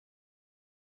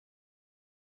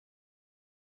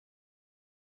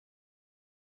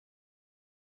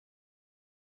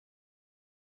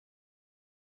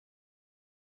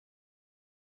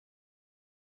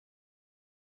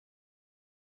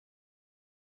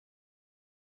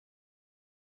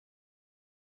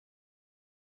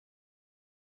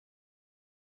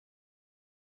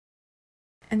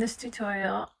In this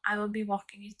tutorial, I will be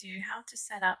walking you through how to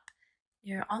set up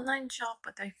your online shop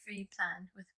with a free plan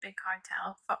with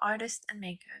bigcartel for artists and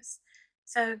makers.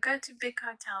 So go to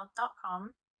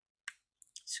bigcartel.com,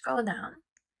 scroll down,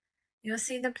 you'll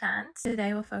see the plans.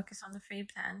 Today we'll focus on the free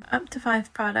plan. Up to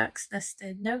 5 products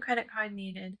listed, no credit card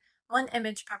needed, 1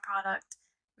 image per product,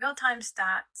 real-time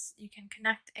stats, you can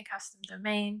connect a custom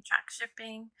domain, track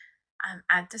shipping,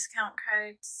 add discount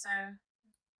codes. So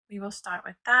we will start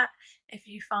with that. If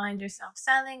you find yourself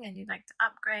selling and you'd like to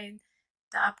upgrade,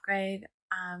 the upgrade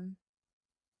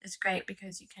is great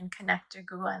because you can connect your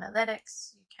Google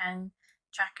Analytics, you can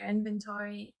track your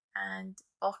inventory and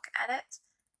bulk edit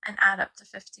and add up to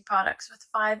 50 products with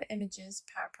 5 images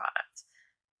per product.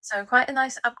 So quite a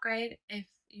nice upgrade if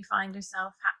you find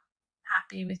yourself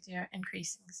happy with your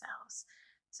increasing sales.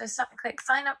 So click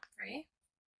sign up free.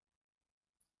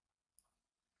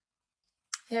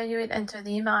 Here you would enter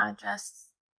the email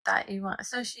address that you want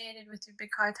associated with your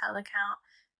bigcartel account.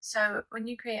 So when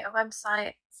you create a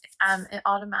website, it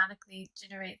automatically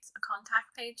generates a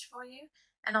contact page for you.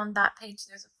 And on that page,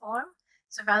 there's a form.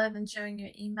 So rather than showing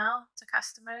your email to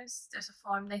customers, there's a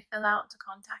form they fill out to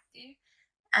contact you.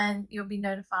 And you'll be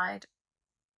notified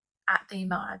at the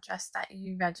email address that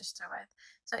you register with.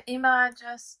 So email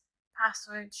address,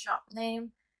 password, shop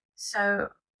name.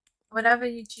 So whatever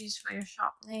you choose for your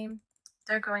shop name,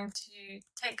 they're going to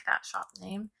take that shop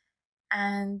name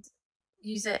and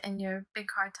use it in your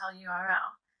bigcartel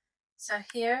URL. So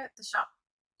here, the shop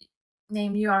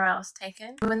name URL is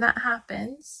taken. When that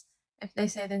happens, if they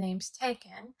say the name's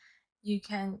taken, you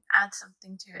can add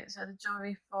something to it. So the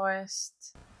Jewelry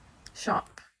Forest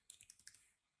shop,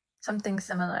 something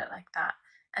similar like that.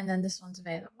 And then this one's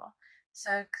available.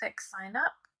 So click sign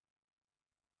up.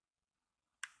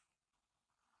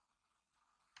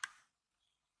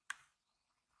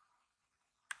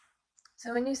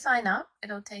 So when you sign up,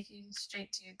 it'll take you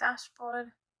straight to your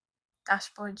dashboard.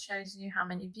 Dashboard shows you how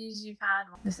many views you've had.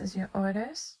 This is your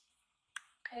orders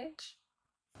page.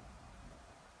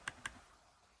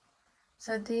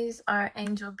 So these are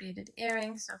angel beaded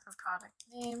earrings. So for product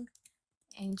name,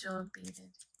 angel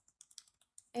beaded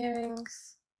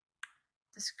earrings.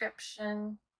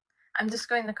 Description. I'm just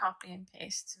going to copy and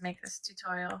paste to make this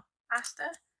tutorial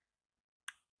faster.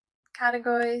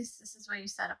 Categories, this is where you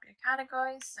set up your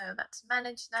categories. So let's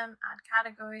manage them, add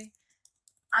category.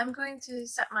 I'm going to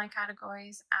set my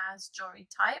categories as jewelry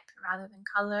type rather than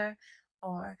color,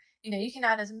 or you can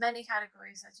add as many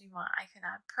categories as you want. I can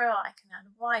add pearl, I can add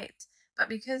white, but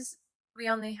because we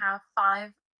only have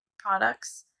 5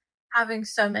 products, having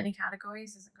so many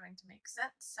categories isn't going to make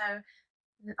sense. So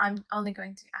I'm only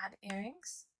going to add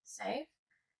earrings, save.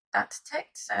 That's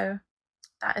ticked, so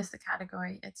that is the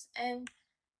category it's in.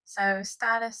 So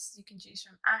status, you can choose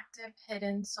from active,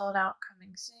 hidden, sold out,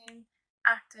 coming soon,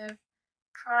 active.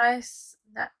 Price,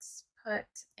 let's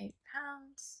put £8.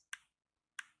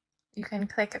 You can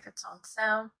click if it's on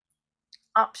sale.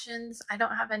 Options, I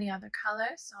don't have any other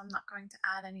colors, so I'm not going to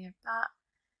add any of that.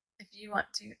 If you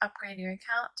want to upgrade your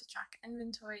account to track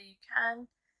inventory, you can.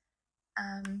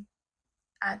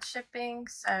 Add shipping,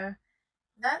 so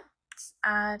let's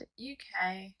add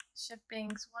UK,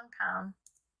 shipping's £1.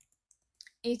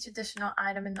 Each additional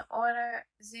item in the order,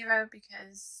 0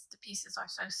 because the pieces are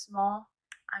so small.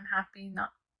 I'm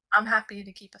happy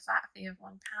to keep a flat fee of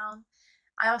 £1.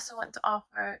 I also want to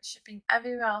offer shipping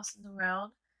everywhere else in the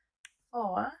world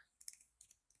for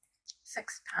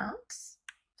 £6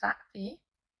 flat fee.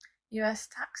 US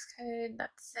tax code,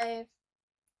 let's save.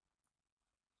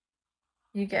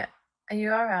 You get a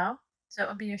URL, so it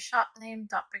will be your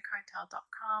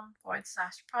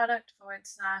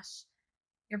shopname.bigcartel.com/product/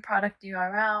 your product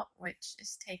URL, which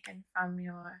is taken from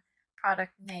your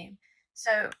product name.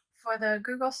 So for the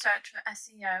Google search for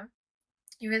SEO,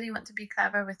 you really want to be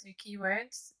clever with your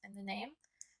keywords in the name.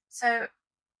 So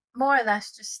more or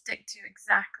less just stick to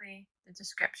exactly the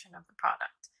description of the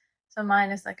product. So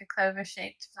mine is like a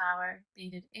clover-shaped flower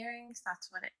beaded earrings. That's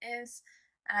what it is.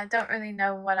 And I don't really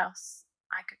know what else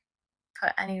I could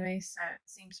put anyway, so it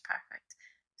seems perfect.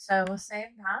 So we'll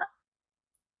save that.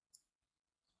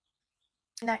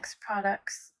 Next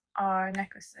products are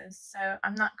necklaces. So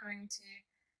I'm not going to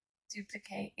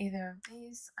duplicate either of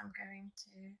these. I'm going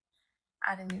to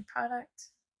add a new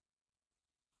product.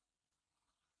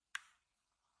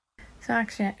 So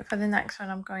actually for the next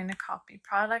one, I'm going to copy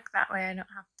product. That way I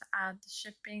don't have to add the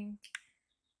shipping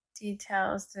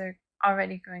details. They're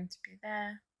already going to be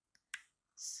there.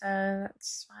 So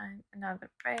let's find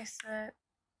another bracelet.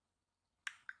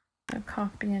 I'll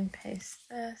copy and paste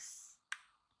this.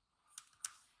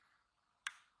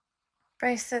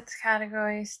 Bracelets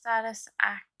category, status,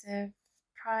 active,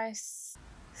 price.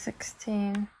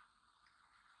 16.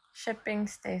 Shipping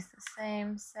stays the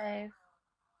same, save.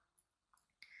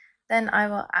 Then I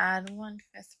will add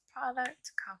 1/5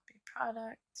 product, copy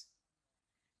product.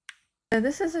 So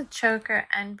this is a choker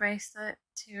and bracelet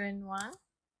 2-in-1.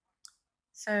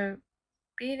 So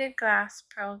beaded glass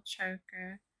pearl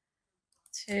choker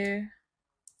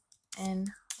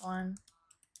 2-in-1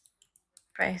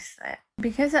 bracelet.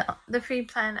 Because the free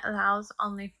plan allows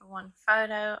only for one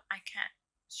photo, I can't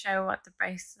show what the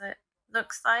bracelet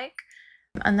looks like.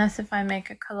 Unless if I make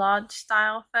a collage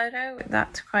style photo,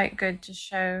 that's quite good to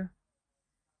show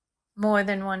more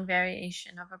than one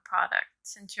variation of a product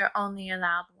since you're only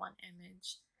allowed one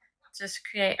image. Just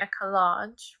create a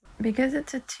collage. Because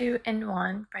it's a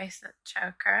 2-in-1 bracelet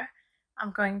choker,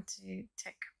 I'm going to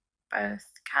tick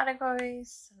both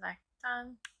categories, select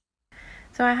done.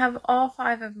 So I have all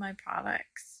 5 of my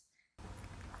products.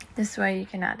 This way you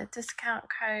can add a discount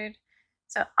code.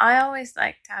 So I always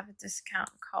like to have a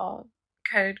discount code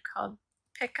called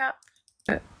pickup.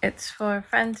 It's for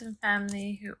friends and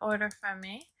family who order from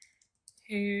me,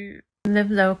 who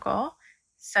live local,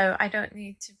 so I don't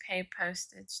need to pay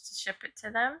postage to ship it to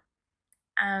them.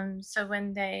 So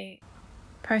when they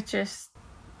purchase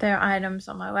their items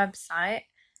on my website,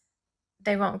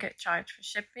 they won't get charged for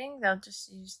shipping. They'll just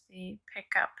use the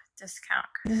pickup discount.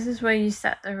 This is where you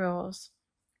set the rules.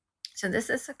 So this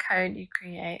is the code you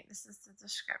create. This is the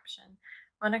description.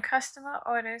 When a customer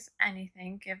orders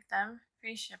anything, give them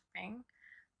free shipping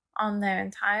on their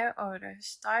entire order,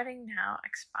 starting now,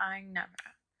 expiring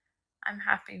never. I'm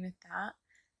happy with that.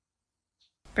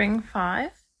 Bring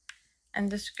 5, and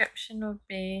description will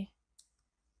be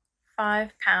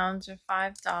 £5 or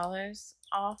 $5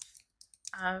 off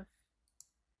of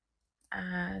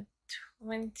a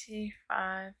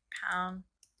 £25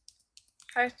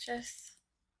 purchase.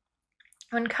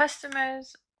 When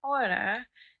customers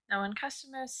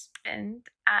spend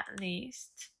at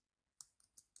least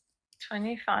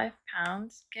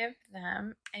 £25, give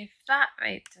them a flat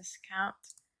rate discount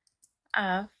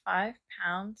of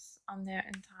 £5 on their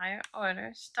entire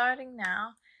order, starting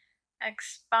now,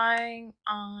 expiring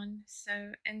on,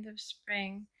 so end of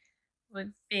spring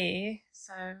would be,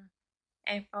 so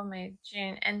April, May,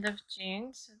 June, end of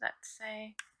June, so let's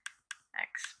say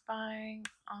expiring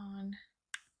on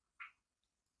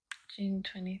June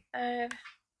 23rd,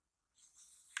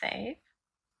 save.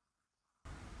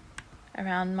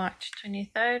 Around March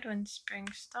 23rd when spring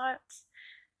starts.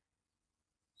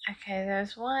 Okay,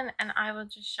 there's one, and I will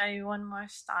just show you one more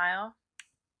style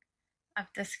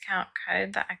of discount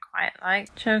code that I quite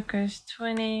like. Chokers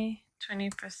 20%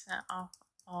 off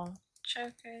all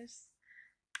chokers.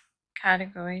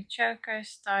 Category choker,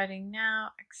 starting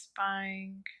now,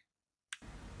 expiring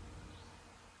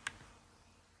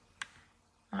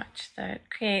March 3rd.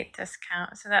 Create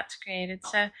discount. So that's created.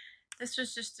 So this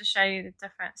was just to show you the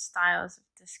different styles of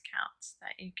discounts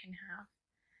that you can have.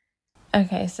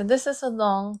 Okay, so this is a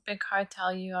long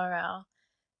bigcartel URL.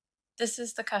 This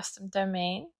is the custom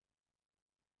domain,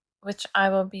 which I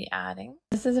will be adding.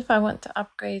 This is if I want to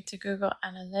upgrade to Google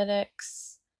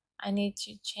Analytics. I need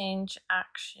to change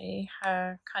actually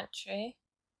her country,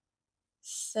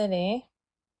 city.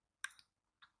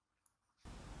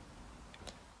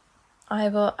 I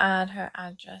will add her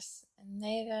address in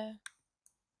later.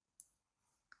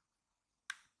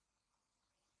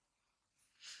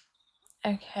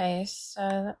 Okay, so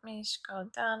let me scroll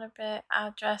down a bit.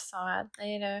 Address I'll add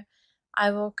later.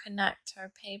 I will connect her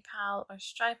PayPal or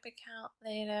Stripe account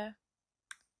later.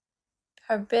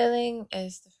 Her billing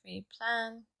is the free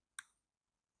plan.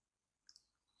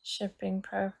 Shipping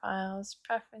profiles,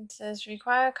 preferences,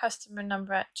 require customer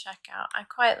number at checkout. I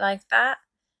quite like that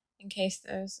in case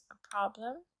there's a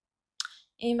problem.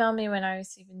 Email me when I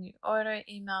receive a new order.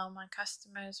 Email my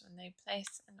customers when they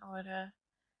place an order.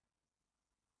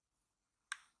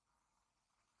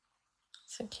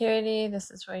 Security, this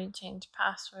is where you change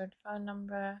password, phone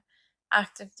number,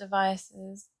 active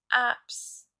devices,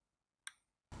 apps.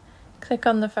 Click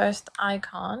on the first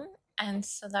icon and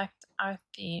select our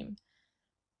theme.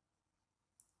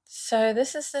 So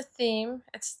this is the theme.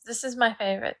 This is my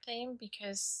favorite theme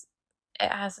because it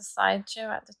has a slideshow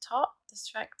at the top,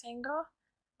 this rectangle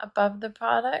above the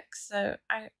product. So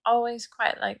I always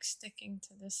quite like sticking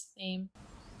to this theme.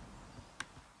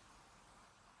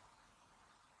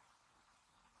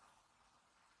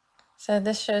 So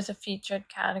this shows a featured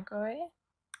category,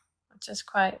 which is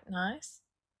quite nice.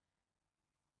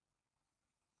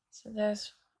 So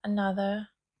there's another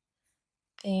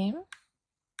theme.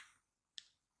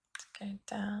 Let's go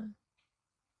down.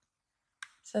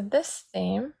 So this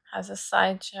theme has a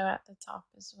slideshow at the top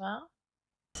as well.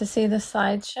 To see the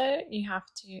slideshow, you have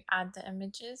to add the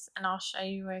images, and I'll show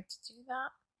you where to do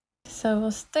that. So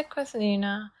we'll stick with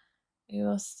Luna. We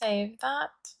will save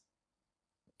that.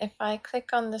 If I click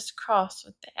on this cross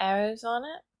with the arrows on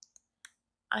it,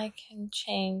 I can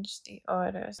change the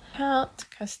orders. Count,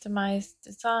 customize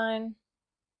design.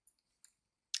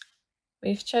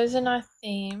 We've chosen our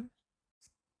theme.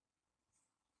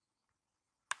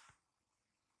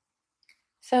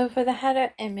 So for the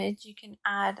header image, you can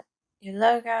add your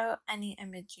logo, any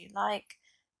image you like.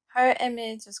 Her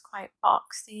image is quite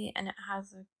boxy and it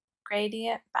has a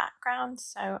gradient background,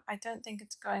 so I don't think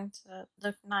it's going to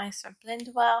look nice or blend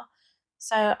well.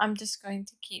 So I'm just going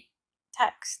to keep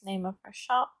text, name of her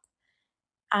shop.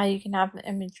 You can have the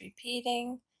image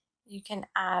repeating. You can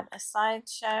add a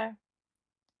slideshow.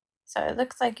 So it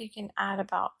looks like you can add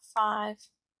about five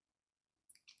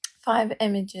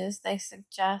images. They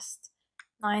suggest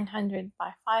 900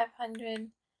 by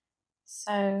 500.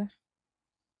 So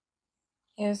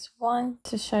here's one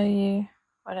to show you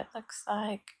what it looks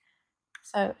like.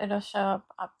 So it'll show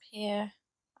up here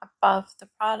above the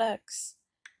products.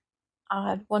 I'll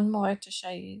add one more to show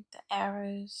you the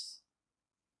arrows.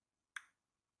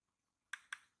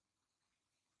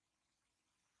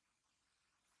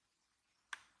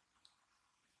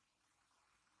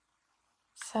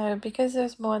 So because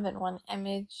there's more than one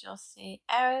image, you'll see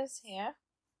arrows here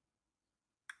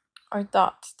or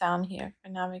dots down here for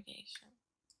navigation.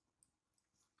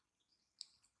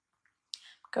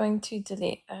 I'm going to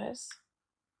delete those.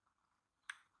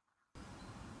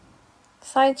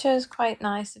 Slideshow is quite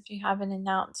nice if you have an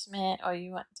announcement or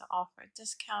you want to offer a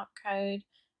discount code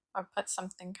or put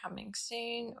something coming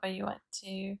soon, or you want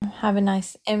to have a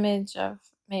nice image of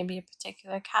maybe a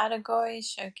particular category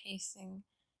showcasing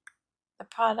the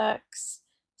products.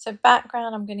 So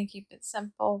background, I'm going to keep it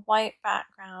simple. White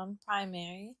background,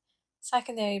 primary.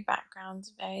 Secondary background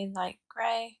is very light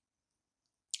gray.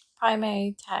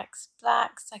 Primary text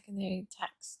black, secondary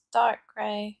text dark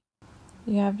gray.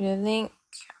 You have your link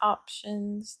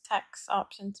options, text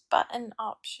options, button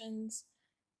options.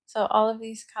 So all of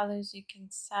these colors you can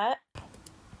set.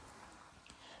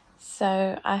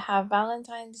 So I have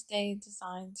Valentine's Day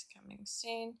designs coming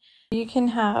soon. You can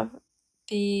have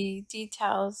the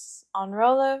details on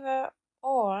rollover,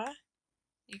 or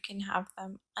you can have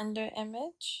them under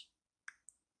image.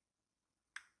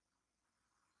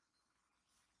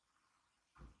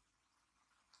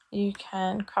 You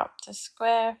can crop to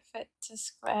square, fit to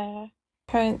square,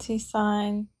 currency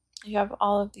sign. You have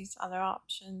all of these other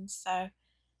options. So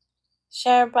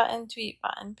share button, tweet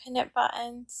button, pin it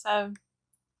button. So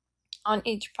on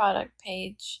each product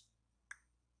page,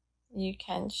 you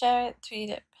can share it, tweet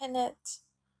it, pin it.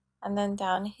 And then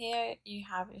down here, you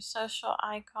have your social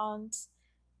icons.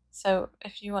 So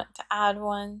if you want to add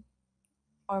one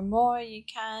or more, you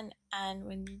can. And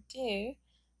when you do,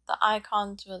 the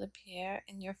icons will appear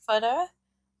in your footer,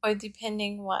 or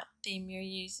depending what theme you're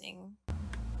using.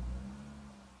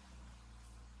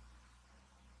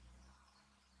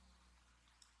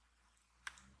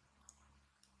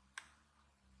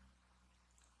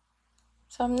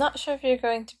 So I'm not sure if you're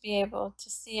going to be able to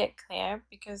see it clear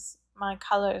because my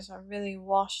colors are really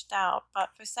washed out, but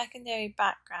for secondary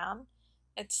background,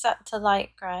 it's set to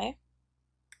light gray.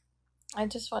 I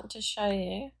just want to show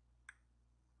you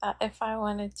that if I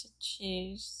wanted to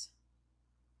choose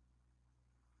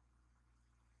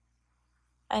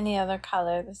any other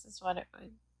color, this is what it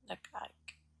would look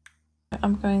like.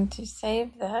 I'm going to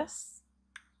save this.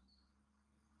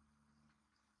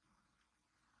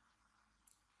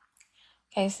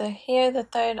 Okay, so here the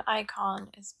third icon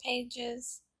is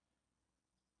pages.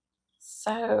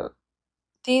 So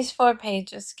these 4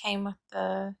 pages came with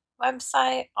the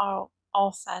website, are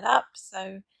all set up,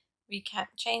 so we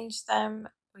can't change them.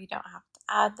 We don't have to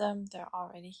add them, they're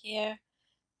already here.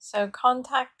 So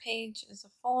contact page is a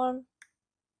form.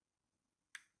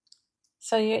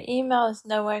 So your email is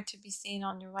nowhere to be seen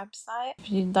on your website.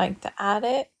 If you'd like to add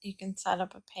it, you can set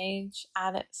up a page,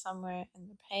 add it somewhere in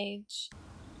the page.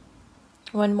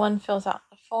 When one fills out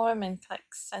the form and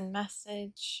clicks send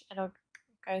message, it'll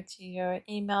go to your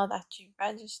email that you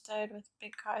registered with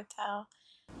Big Cartel.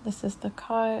 This is the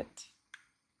cart.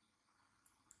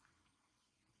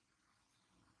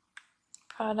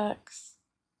 Products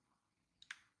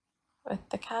with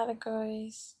the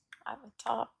categories at the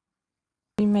top.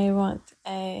 You may want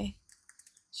a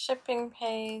shipping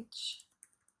page.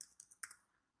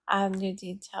 Add your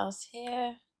details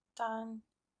here. Done.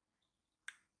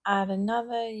 Add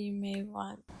another. You may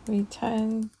want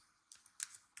return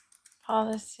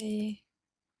policy.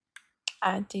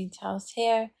 Add details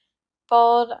here.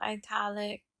 Bold,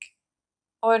 italic,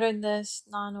 ordered list,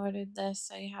 non-ordered list.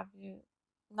 So you have your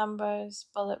numbers,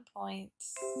 bullet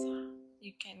points.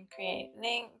 You can create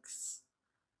links.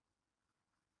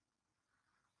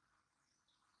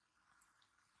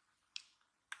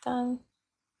 Done.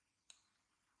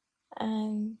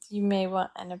 And you may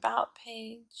want an about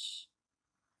page.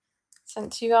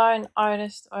 Since you are an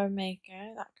artist or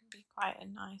maker, that could be quite a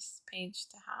nice page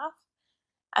to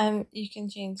have. You can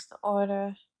change the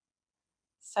order.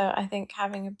 So I think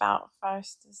having about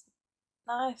first is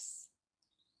nice.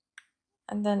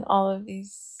 And then all of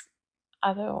these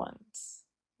other ones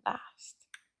last.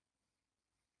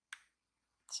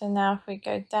 So now if we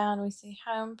go down, we see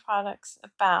home, products,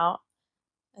 about,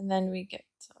 and then we get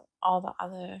to all the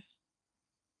other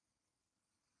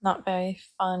not very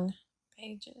fun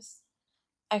pages.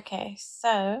 Okay,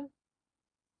 so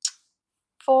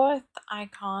fourth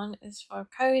icon is for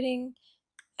coding.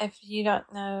 If you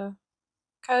don't know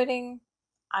coding,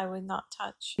 I would not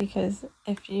touch, because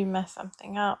if you mess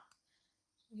something up,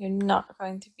 you're not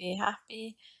going to be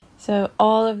happy. So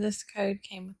all of this code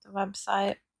came with the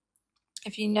website.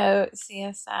 If you know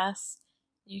CSS,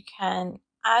 you can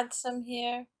add some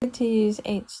here. To use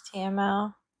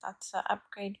HTML, that's an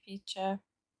upgrade feature.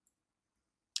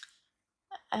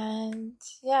 And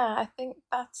yeah, I think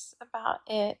that's about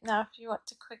it. Now, if you want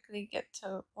to quickly get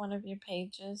to one of your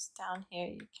pages down here,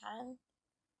 you can.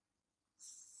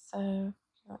 So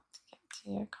if you want to get to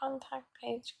your contact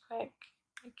page quick,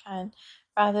 you can,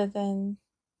 rather than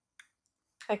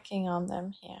clicking on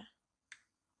them here.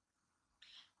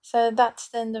 So that's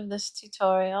the end of this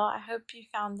tutorial. I hope you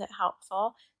found it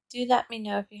helpful. Do let me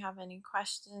know if you have any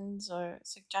questions or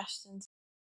suggestions.